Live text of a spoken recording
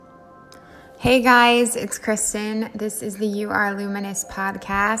Hey guys, it's Kristen. This is the You Are Luminous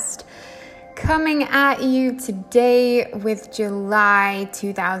podcast coming at you today with July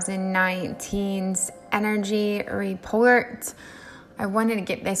 2019's energy report. I wanted to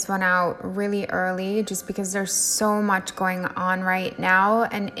get this one out really early just because there's so much going on right now.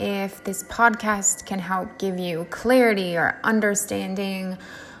 And if this podcast can help give you clarity or understanding,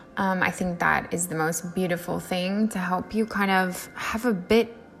 I think that is the most beautiful thing to help you kind of have a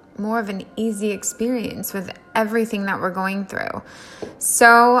bit more of an easy experience with everything that we're going through.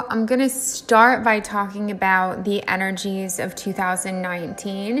 So I'm going to start by talking about the energies of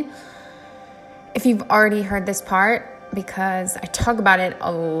 2019. If you've already heard this part, because I talk about it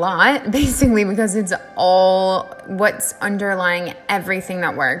a lot, basically because it's all what's underlying everything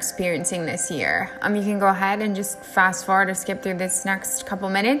that we're experiencing this year. You can go ahead and just fast forward or skip through this next couple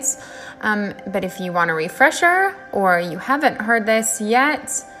minutes. But if you want a refresher or you haven't heard this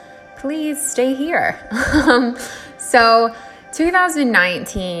yet, please stay here. So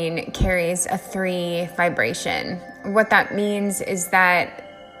 2019 carries a 3 vibration. What that means is that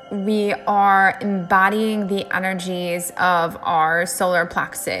we are embodying the energies of our solar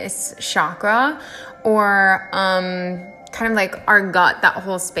plexus chakra, or kind of like our gut, that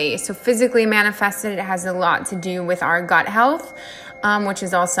whole space. So physically manifested, it has a lot to do with our gut health, which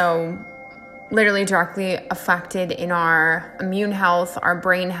is also literally directly affected in our immune health, our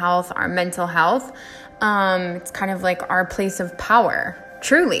brain health, our mental health. It's kind of like our place of power,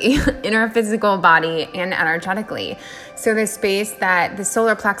 truly, in our physical body and energetically. So the space that the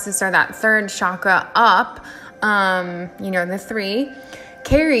solar plexus, or that third chakra up, the 3,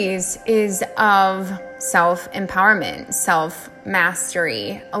 carries is of self-empowerment,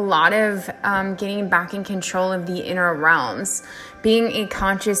 self-mastery, a lot of getting back in control of the inner realms, being a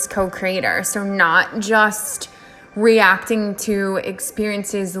conscious co-creator. So not just reacting to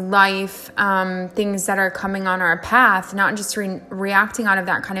experiences, life, things that are coming on our path, not just reacting out of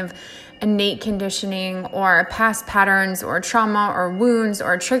that kind of innate conditioning or past patterns or trauma or wounds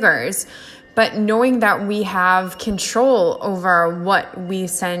or triggers, but knowing that we have control over what we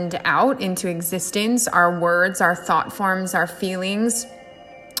send out into existence, our words, our thought forms, our feelings.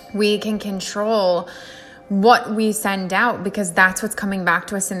 We can control what we send out because that's what's coming back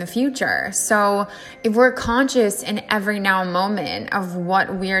to us in the future. So if we're conscious in every now moment of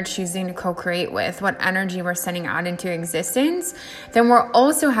what we are choosing to co-create with, what energy we're sending out into existence, then we're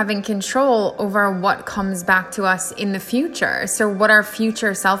also having control over what comes back to us in the future. So what our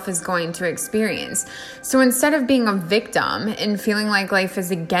future self is going to experience. So instead of being a victim and feeling like life is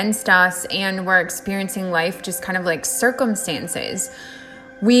against us and we're experiencing life just kind of like circumstances,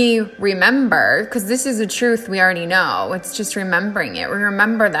 we remember, because this is a truth we already know, it's just remembering it. We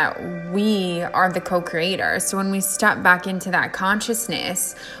remember that we are the co-creator. So when we step back into that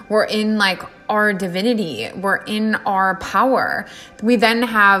consciousness, we're in like our divinity, we're in our power. We then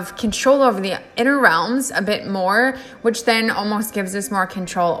have control over the inner realms a bit more, which then almost gives us more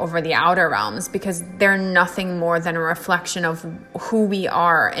control over the outer realms, because they're nothing more than a reflection of who we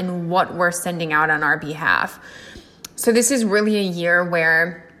are and what we're sending out on our behalf. So this is really a year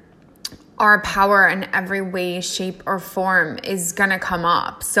where our power in every way, shape, or form is going to come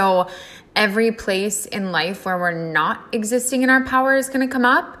up. So every place in life where we're not existing in our power is going to come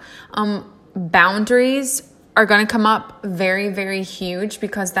up. Boundaries are going to come up very, very huge,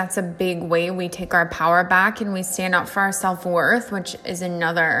 because that's a big way we take our power back and we stand up for our self-worth, which is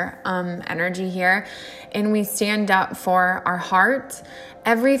another energy here. And we stand up for our heart,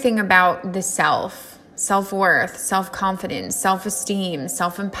 everything about the self-worth, self-confidence, self-esteem,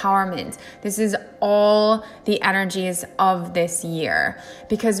 self-empowerment. This is all the energies of this year.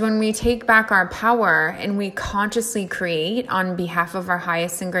 Because when we take back our power and we consciously create on behalf of our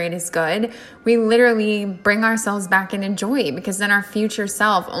highest and greatest good, we literally bring ourselves back into joy, because then our future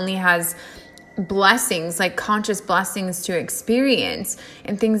self only has blessings, like conscious blessings to experience,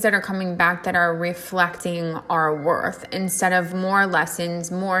 and things that are coming back that are reflecting our worth, instead of more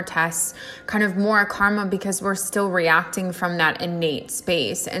lessons, more tests, kind of more karma, because we're still reacting from that innate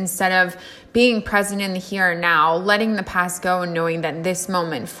space, instead of being present in the here and now, letting the past go and knowing that this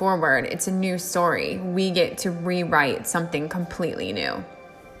moment forward, it's a new story. We get to rewrite something completely new.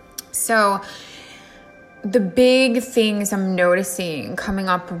 So the big things I'm noticing coming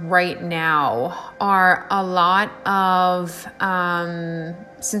up right now are a lot of,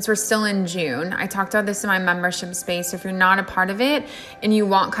 since we're still in June, I talked about this in my membership space. If you're not a part of it and you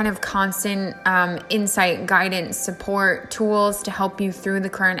want kind of constant insight, guidance, support, tools to help you through the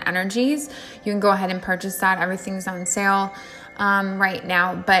current energies, you can go ahead and purchase that. Everything's on sale right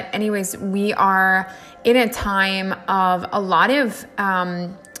now. But anyways, we are in a time of a lot of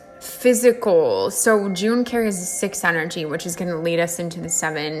physical. So June carries the 6 energy, which is going to lead us into the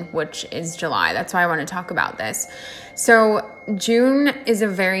 7, which is July. That's why I want to talk about this. So June is a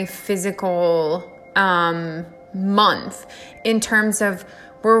very physical month in terms of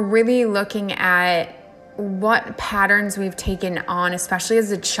we're really looking at what patterns we've taken on, especially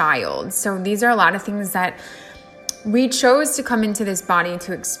as a child. So these are a lot of things that we chose to come into this body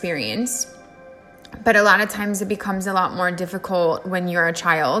to experience. But a lot of times it becomes a lot more difficult when you're a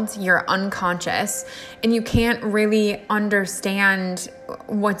child, you're unconscious, and you can't really understand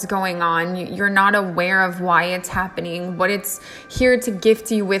what's going on. You're not aware of why it's happening, what it's here to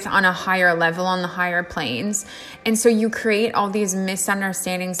gift you with on a higher level, on the higher planes. And so you create all these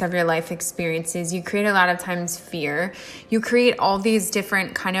misunderstandings of your life experiences. You create a lot of times fear. You create all these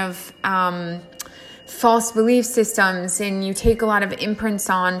different kind of false belief systems, and you take a lot of imprints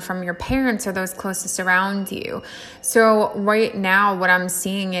on from your parents or those closest around you. So right now what I'm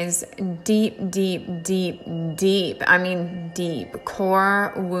seeing is deep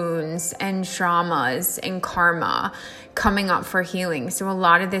core wounds and traumas and karma coming up for healing. So a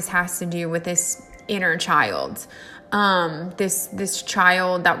lot of this has to do with this inner child. This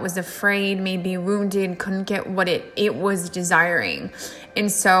child that was afraid, maybe wounded, couldn't get what it was desiring.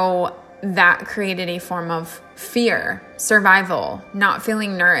 And so that created a form of fear, survival, not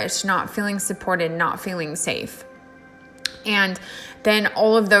feeling nourished, not feeling supported, not feeling safe. And then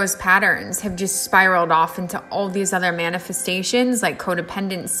all of those patterns have just spiraled off into all these other manifestations like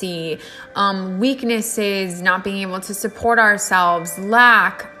codependency, weaknesses, not being able to support ourselves,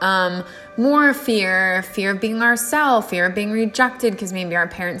 lack, more fear of being ourselves, fear of being rejected because maybe our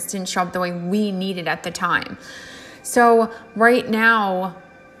parents didn't show up the way we needed at the time. So right now,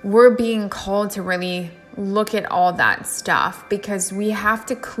 we're being called to really look at all that stuff because we have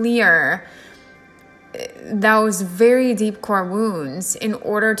to clear those very deep core wounds in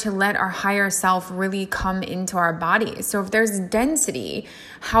order to let our higher self really come into our bodies. So if there's density,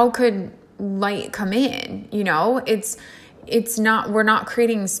 how could light come in? You know, it's not, we're not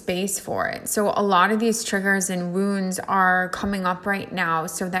creating space for it. So a lot of these triggers and wounds are coming up right now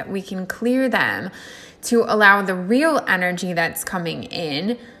so that we can clear them to allow the real energy that's coming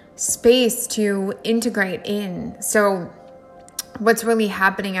in space to integrate in. So what's really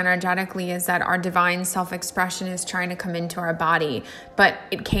happening energetically is that our divine self-expression is trying to come into our body, but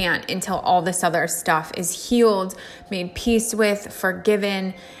it can't until all this other stuff is healed, made peace with,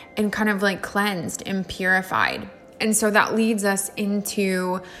 forgiven, and kind of like cleansed and purified. And so that leads us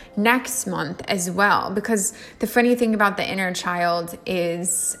into next month as well, because the funny thing about the inner child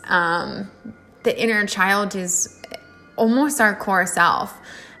is almost our core self.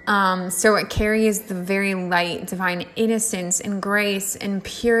 So it carries the very light, divine innocence and grace and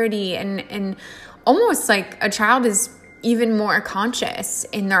purity and almost like a child is even more conscious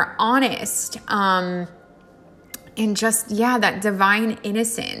and they're honest. And just, that divine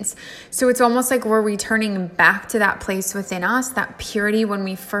innocence. So it's almost like we're returning back to that place within us, that purity when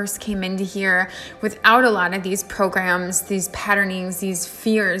we first came into here without a lot of these programs, these patternings, these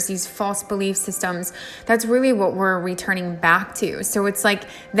fears, these false belief systems. That's really what we're returning back to. So it's like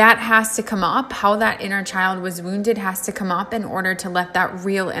that has to come up. How that inner child was wounded has to come up in order to let that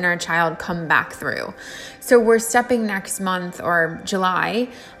real inner child come back through. So we're stepping next month or July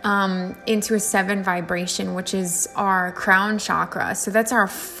into a 7 vibration, which is our crown chakra. So that's our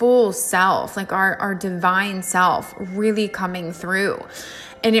full self, like our divine self really coming through.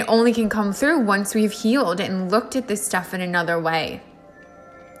 And it only can come through once we've healed and looked at this stuff in another way.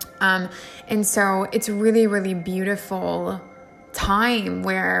 And so it's really, really beautiful time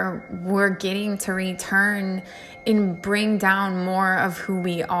where we're getting to return and bring down more of who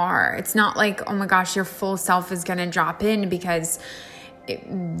we are. It's not like, oh my gosh, your full self is going to drop in because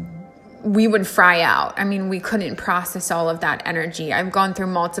we would fry out. I mean, we couldn't process all of that energy. I've gone through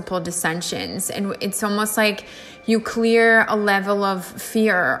multiple dissensions, and it's almost like you clear a level of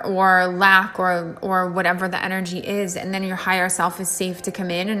fear or lack or whatever the energy is, and then your higher self is safe to come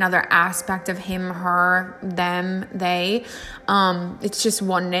in, another aspect of him, her, them, they. It's just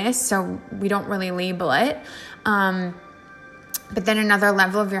oneness, so we don't really label it. But then another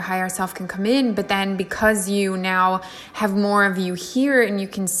level of your higher self can come in. But then because you now have more of you here and you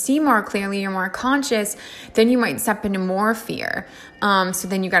can see more clearly, you're more conscious, then you might step into more fear. So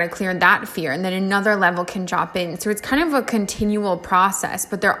then you got to clear that fear, and then another level can drop in. So it's kind of a continual process,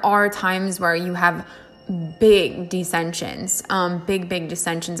 but there are times where you have big dissensions, big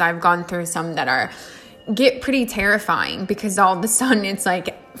dissensions. I've gone through some that get pretty terrifying because all of a sudden it's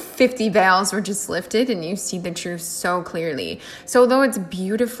like 50 veils were just lifted and you see the truth so clearly. So although it's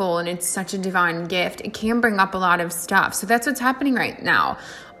beautiful and it's such a divine gift, it can bring up a lot of stuff. So that's what's happening right now.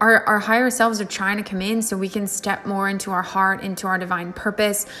 our higher selves are trying to come in so we can step more into our heart, into our divine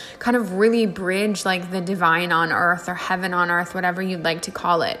purpose, kind of really bridge like the divine on earth or heaven on earth, whatever you'd like to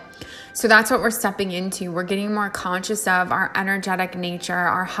call it. So that's what we're stepping into. We're getting more conscious of our energetic nature,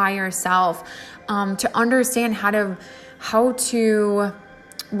 our higher self, to understand how to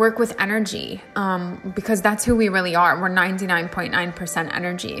work with energy, because that's who we really are. We're 99.9%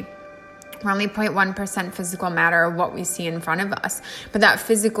 energy. We're only 0.1% physical matter of what we see in front of us. But that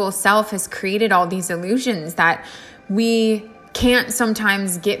physical self has created all these illusions that we can't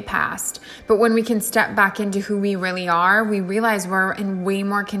sometimes get past. But when we can step back into who we really are, we realize we're in way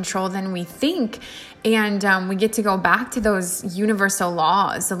more control than we think. And we get to go back to those universal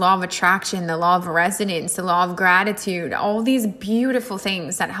laws, the law of attraction, the law of resonance, the law of gratitude, all these beautiful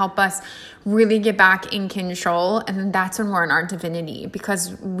things that help us really get back in control. And then that's when we're in our divinity,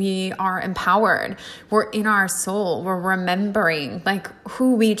 because we are empowered. We're in our soul. We're remembering like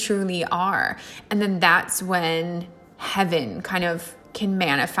who we truly are. And then that's when heaven kind of can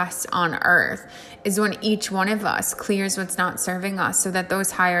manifest on earth, is when each one of us clears what's not serving us so that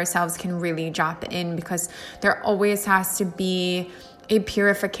those higher selves can really drop in, because there always has to be a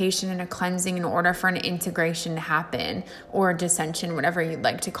purification and a cleansing in order for an integration to happen, or dissension, whatever you'd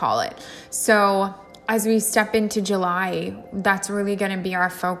like to call it. So as we step into July, that's really going to be our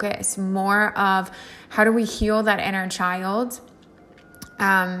focus, more of how do we heal that inner child,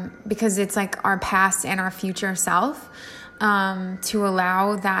 because it's like our past and our future self. To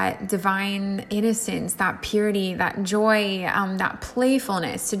allow that divine innocence, that purity, that joy, that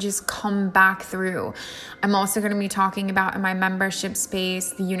playfulness to just come back through. I'm also going to be talking about in my membership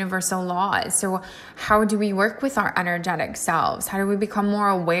space, the universal laws. So how do we work with our energetic selves? How do we become more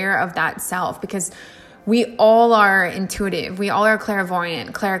aware of that self? Because we all are intuitive. We all are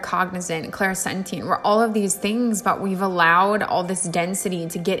clairvoyant, claircognizant, clairsentient. We're all of these things, but we've allowed all this density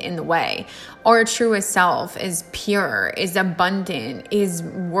to get in the way. Our truest self is pure, is abundant, is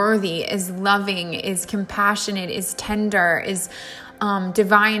worthy, is loving, is compassionate, is tender, is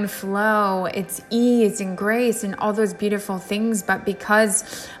divine flow, it's ease and grace and all those beautiful things. But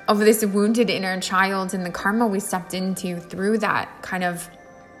because of this wounded inner child and the karma we stepped into through that kind of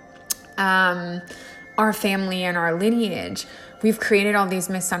our family and our lineage, we've created all these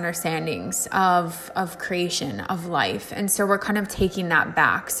misunderstandings of creation, of life. And so we're kind of taking that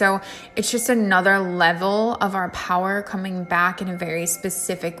back. So it's just another level of our power coming back in a very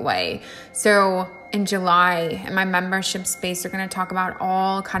specific way. So in July, in my membership space, we're going to talk about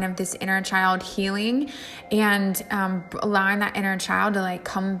all kind of this inner child healing and allowing that inner child to like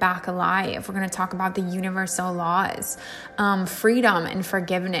come back alive. We're going to talk about the universal laws, freedom and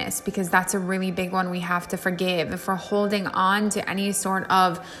forgiveness, because that's a really big one. We have to forgive. If we're holding on to any sort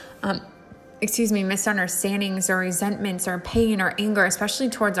of misunderstandings or resentments or pain or anger, especially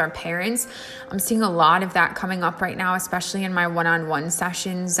towards our parents. I'm seeing a lot of that coming up right now, especially in my one-on-one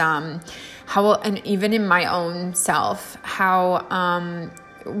sessions, and even in my own self, how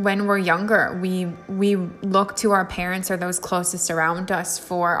when we're younger, we look to our parents or those closest around us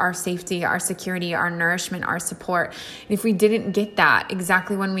for our safety, our security, our nourishment, our support. And if we didn't get that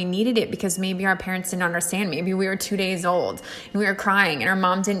exactly when we needed it, because maybe our parents didn't understand, maybe we were 2 days old and we were crying and our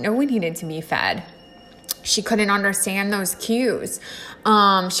mom didn't know we needed to be fed. She couldn't understand those cues.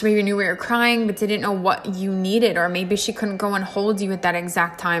 She maybe knew we were crying, but didn't know what you needed. Or maybe she couldn't go and hold you at that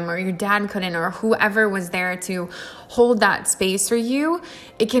exact time, or your dad couldn't, or whoever was there to hold that space for you.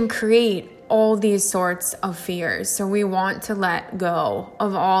 It can create all these sorts of fears. So we want to let go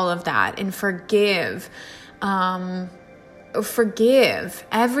of all of that and forgive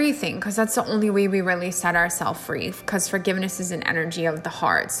everything, because that's the only way we really set ourselves free, because forgiveness is an energy of the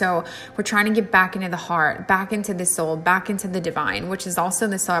heart. So we're trying to get back into the heart, back into the soul, back into the divine, which is also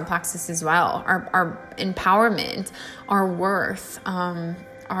the solar plexus as well, our empowerment, our worth,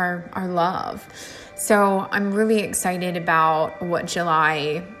 our love. So I'm really excited about what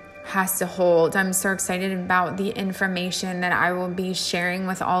July has to hold. I'm so excited about the information that I will be sharing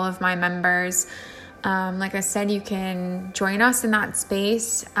with all of my members. Like I said, you can join us in that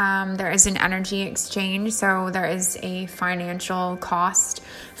space. There is an energy exchange, so there is a financial cost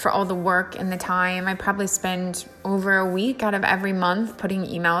for all the work and the time. I probably spend over a week out of every month putting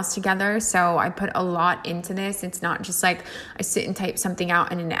emails together, so I put a lot into this. It's not just like I sit and type something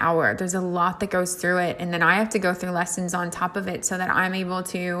out in an hour. There's a lot that goes through it, and then I have to go through lessons on top of it so that I'm able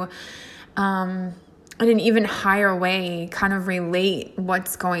to in an even higher way, kind of relate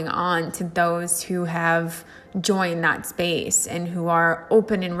what's going on to those who have joined that space and who are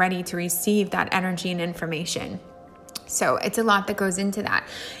open and ready to receive that energy and information. So it's a lot that goes into that.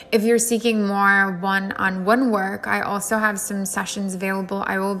 If you're seeking more one-on-one work, I also have some sessions available.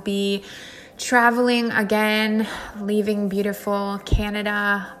 I will be traveling again, leaving beautiful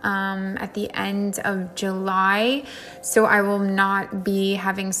Canada at the end of July. So I will not be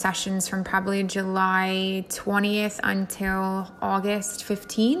having sessions from probably July 20th until August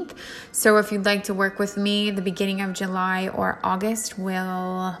 15th. So if you'd like to work with me, the beginning of July or August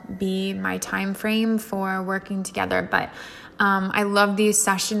will be my time frame for working together. But I love these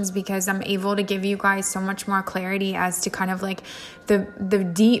sessions because I'm able to give you guys so much more clarity as to kind of like the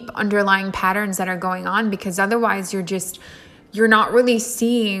deep underlying patterns that are going on, because otherwise you're not really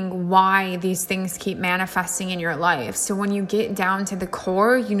seeing why these things keep manifesting in your life. So when you get down to the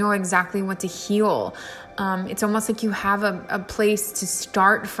core, you know exactly what to heal. It's almost like you have a place to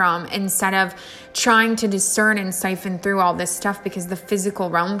start from instead of trying to discern and siphon through all this stuff, because the physical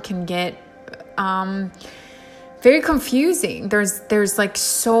realm can get very confusing. There's like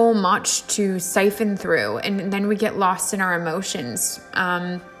so much to siphon through, and then we get lost in our emotions.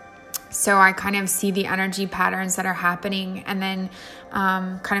 So I kind of see the energy patterns that are happening, and then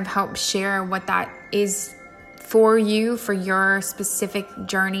kind of help share what that is for you, for your specific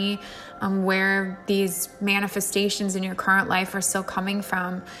journey, where these manifestations in your current life are still coming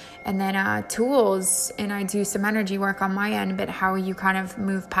from. And then tools, and I do some energy work on my end, but how you kind of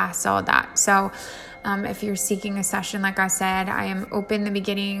move past all that. So if you're seeking a session, like I said, I am open the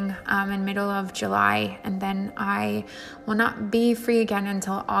beginning and middle of July, and then I will not be free again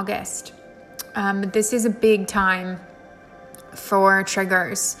until August. This is a big time for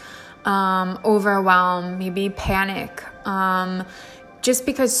triggers, overwhelm, maybe panic, just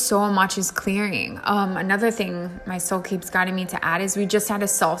because so much is clearing. Another thing my soul keeps guiding me to add is we just had a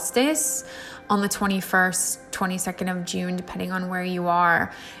solstice on the 21st, 22nd of June, depending on where you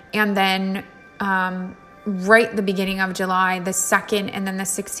are. And then right the beginning of July, the 2nd, and then the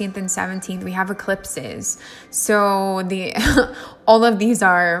 16th and 17th, we have eclipses. So all of these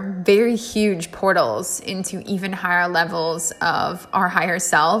are very huge portals into even higher levels of our higher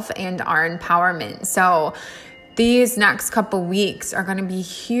self and our empowerment. So these next couple weeks are going to be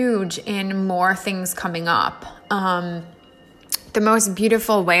huge in more things coming up. The most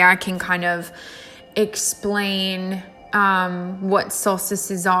beautiful way I can kind of explain what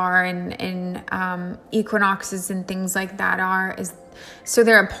solstices are and equinoxes and things like that is, so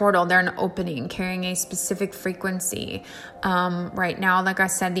they're a portal, they're an opening carrying a specific frequency. Right now, like I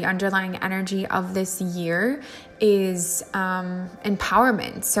said, the underlying energy of this year is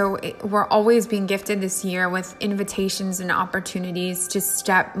empowerment. So we're always being gifted this year with invitations and opportunities to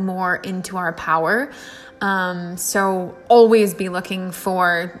step more into our power. So always be looking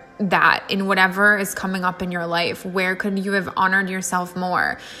for that in whatever is coming up in your life. Where could you have honored yourself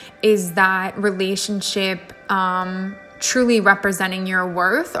more? Is that relationship truly representing your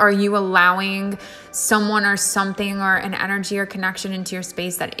worth? Are you allowing someone or something or an energy or connection into your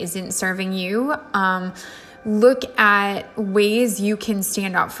space that isn't serving you? Look at ways you can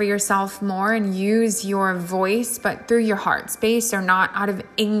stand up for yourself more and use your voice, but through your heart space, or not out of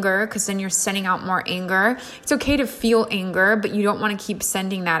anger, because then you're sending out more anger. It's okay to feel anger, but you don't want to keep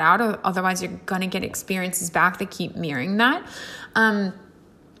sending that out. Otherwise, you're going to get experiences back that keep mirroring that.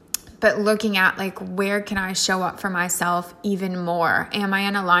 But looking at like, where can I show up for myself even more? Am I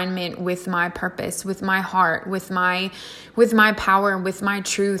in alignment with my purpose, with my heart, with my power, with my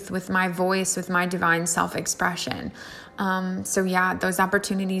truth, with my voice, with my divine self-expression? So yeah, those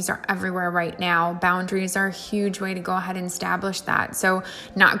opportunities are everywhere right now. Boundaries are a huge way to go ahead and establish that. So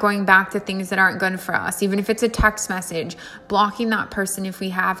not going back to things that aren't good for us, even if it's a text message, blocking that person if we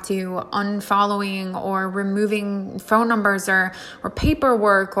have to, unfollowing or removing phone numbers or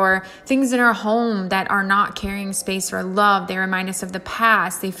paperwork or things in our home that are not carrying space for love. They remind us of the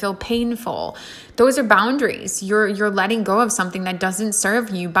past. They feel painful. Those are boundaries. You're letting go of something that doesn't serve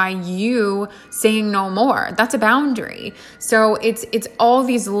you by you saying no more. That's a boundary. So it's all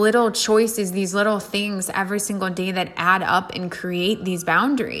these little choices, these little things every single day that add up and create these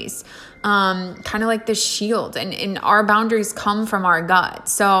boundaries. Kind of like the shield, and our boundaries come from our gut.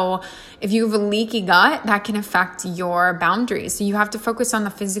 So if you have a leaky gut, that can affect your boundaries. So you have to focus on the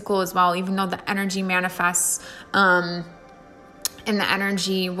physical as well, even though the energy manifests, and the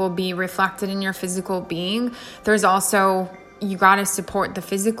energy will be reflected in your physical being. There's also, you got to support the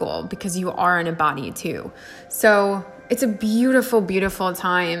physical because you are in a body too. So it's a beautiful, beautiful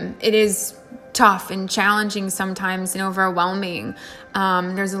time. It is tough and challenging sometimes and overwhelming.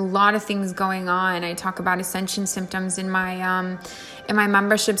 There's a lot of things going on. I talk about ascension symptoms in my in my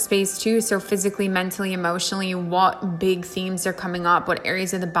membership space too. So physically, mentally, emotionally, what big themes are coming up, what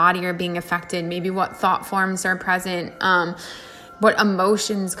areas of the body are being affected, maybe what thought forms are present, what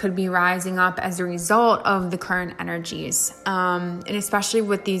emotions could be rising up as a result of the current energies. And especially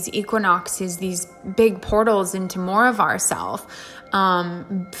with these equinoxes, these big portals into more of ourself.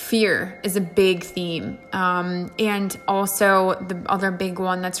 Fear is a big theme. And also the other big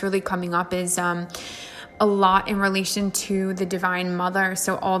one that's really coming up is a lot in relation to the Divine Mother.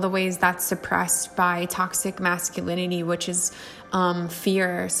 So all the ways that's suppressed by toxic masculinity, which is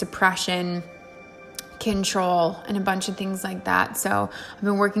fear, suppression, control, and a bunch of things like that. So I've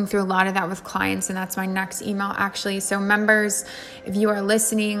been working through a lot of that with clients, and that's my next email actually. So members, if you are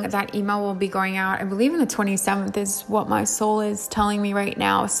listening, that email will be going out, I believe on the 27th is what my soul is telling me right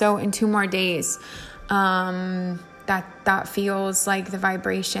now. So in 2 more days, that feels like the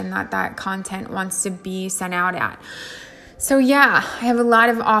vibration that content wants to be sent out at. So yeah, I have a lot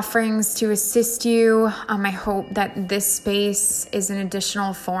of offerings to assist you. I hope that this space is an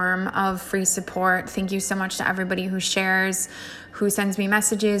additional form of free support. Thank you so much to everybody who shares, who sends me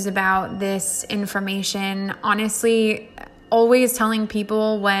messages about this information. Honestly, always telling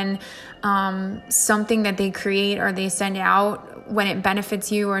people when something that they create or they send out, when it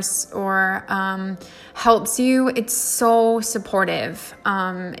benefits you or helps you, it's so supportive.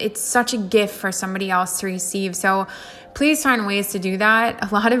 It's such a gift for somebody else to receive. So please find ways to do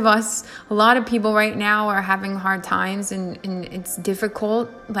that. A lot of people right now are having hard times and it's difficult,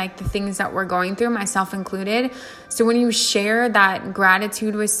 like the things that we're going through, myself included. So when you share that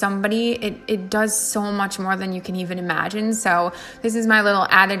gratitude with somebody, it does so much more than you can even imagine. So this is my little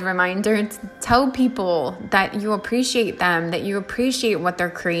added reminder to tell people that you appreciate them, that you appreciate what they're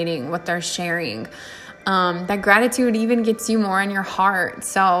creating, what they're sharing. That gratitude even gets you more in your heart.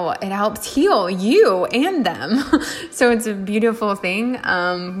 So it helps heal you and them. So it's a beautiful thing,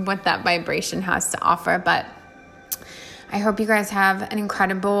 what that vibration has to offer. But I hope you guys have an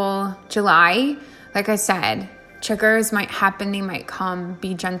incredible July. Like I said, triggers might happen, they might come.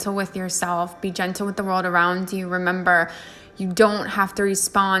 Be gentle with yourself, be gentle with the world around you. Remember, you don't have to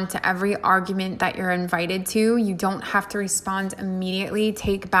respond to every argument that you're invited to. You don't have to respond immediately.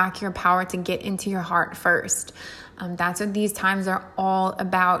 Take back your power to get into your heart first. That's what these times are all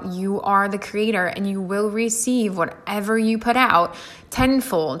about. You are the creator and you will receive whatever you put out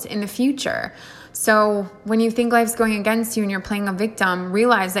tenfold in the future. So when you think life's going against you and you're playing a victim,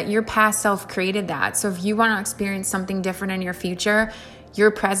 realize that your past self created that. So if you want to experience something different in your future, your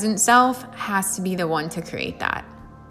present self has to be the one to create that.